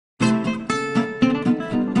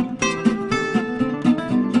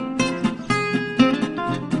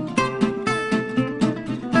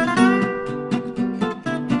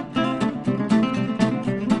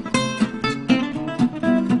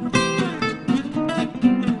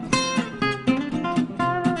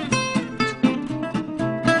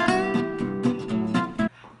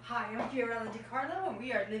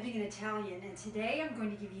Italian, and today I'm going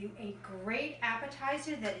to give you a great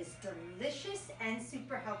appetizer that is delicious and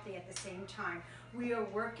super healthy at the same time. We are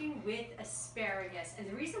working with asparagus, and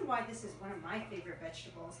the reason why this is one of my favorite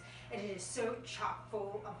vegetables, and it is so chock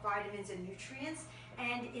full of vitamins and nutrients,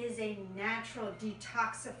 and is a natural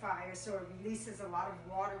detoxifier, so it releases a lot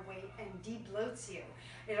of water weight and de-bloats you.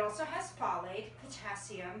 It also has folate,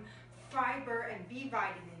 potassium, fiber, and B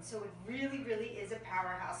vitamins, so it really is a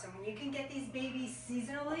powerhouse. And when you can get these babies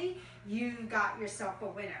seasonally, you've got yourself a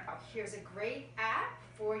winner. Here's a great app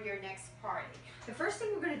for your next party. The first thing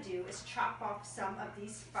we're going to do is chop off some of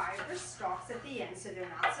these fiber stalks at the end so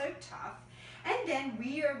they're not so tough. And then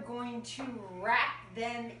we are going to wrap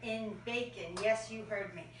them in bacon. Yes, you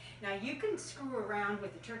heard me. Now you can screw around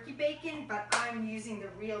with the turkey bacon, but I'm using the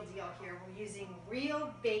real deal here. We're using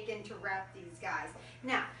real bacon to wrap these guys.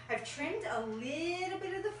 Now, I've trimmed a little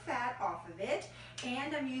bit of the fat off of it,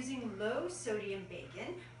 and I'm using low sodium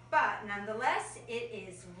bacon, but nonetheless, it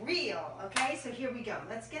is real, okay? So here we go.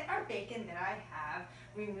 Let's get our bacon that I have,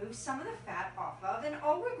 remove some of the fat off of, and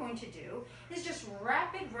all we're going to do is just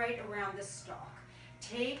wrap it right around the stalk.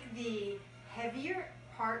 Take the heavier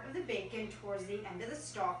part of the bacon towards the end of the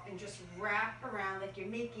stalk and just wrap around like you're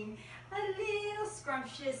making a little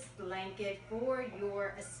scrumptious blanket for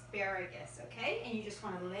your asparagus, okay? And you just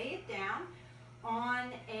want to lay it down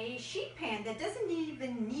on a sheet pan that doesn't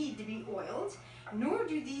even need to be oiled, nor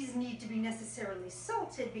do these need to be necessarily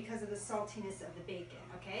salted because of the saltiness of the bacon,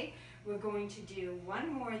 okay? We're going to do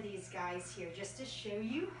one more of these guys here just to show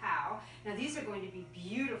you how. Now these are going to be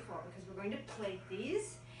beautiful because we're going to plate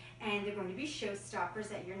these, and they're going to be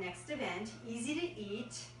showstoppers at your next event. Easy to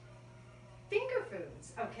eat finger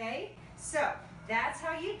foods, okay? So that's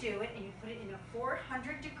how you do it, and you put it in a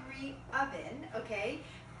 400-degree oven, okay,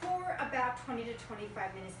 for about 20 to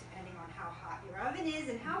 25 minutes, depending on how hot your oven is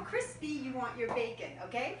and how crispy you want your bacon,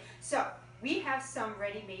 okay? So we have some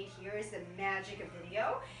ready-made. Here is the magic of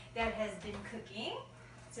video that has been cooking.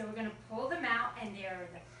 So we're gonna pull them out, and they're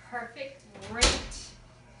the perfect rate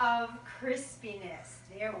of crispiness.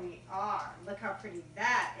 There we are. Look how pretty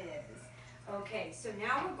that is. Okay, so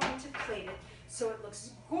now we're going to plate it so it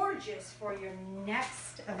looks gorgeous for your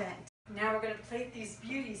next event. Now we're going to plate these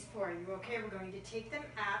beauties for you, okay? We're going to take them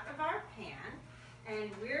out of our pan, and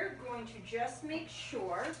we're going to just make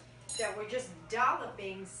sure that we're just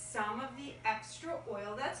dolloping some of the extra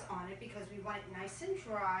oil that's on it because we want it nice and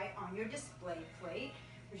dry on your display plate.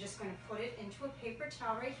 We're just going to put it into a paper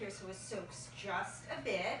towel right here so it soaks just a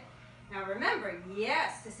bit. Now remember,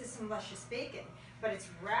 yes, this is some luscious bacon, but it's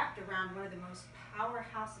wrapped around one of the most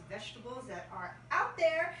powerhouse vegetables that are out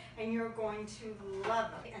there, and you're going to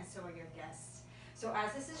love it, and so are your guests. So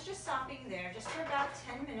as this is just sopping there, just for about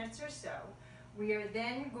 10 minutes or so, we are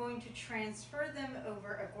then going to transfer them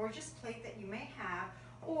over a gorgeous plate that you may have,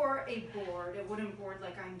 or a board, a wooden board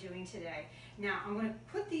like I'm doing today. Now I'm going to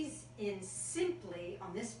put these in simply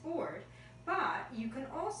on this board, but you can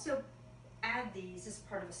also add these as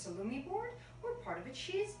part of a salumi board or part of a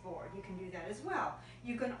cheese board. You can do that as well.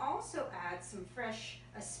 You can also add some fresh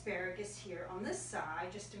asparagus here on the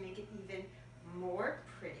side just to make it even more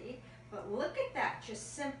pretty. But look at that,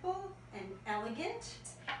 just simple and elegant.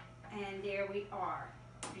 And there we are,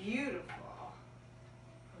 beautiful,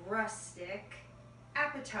 rustic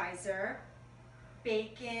appetizer,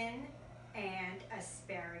 bacon, and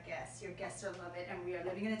asparagus. Your guests will love it, and we are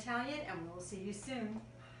living in Italian, and we'll see you soon.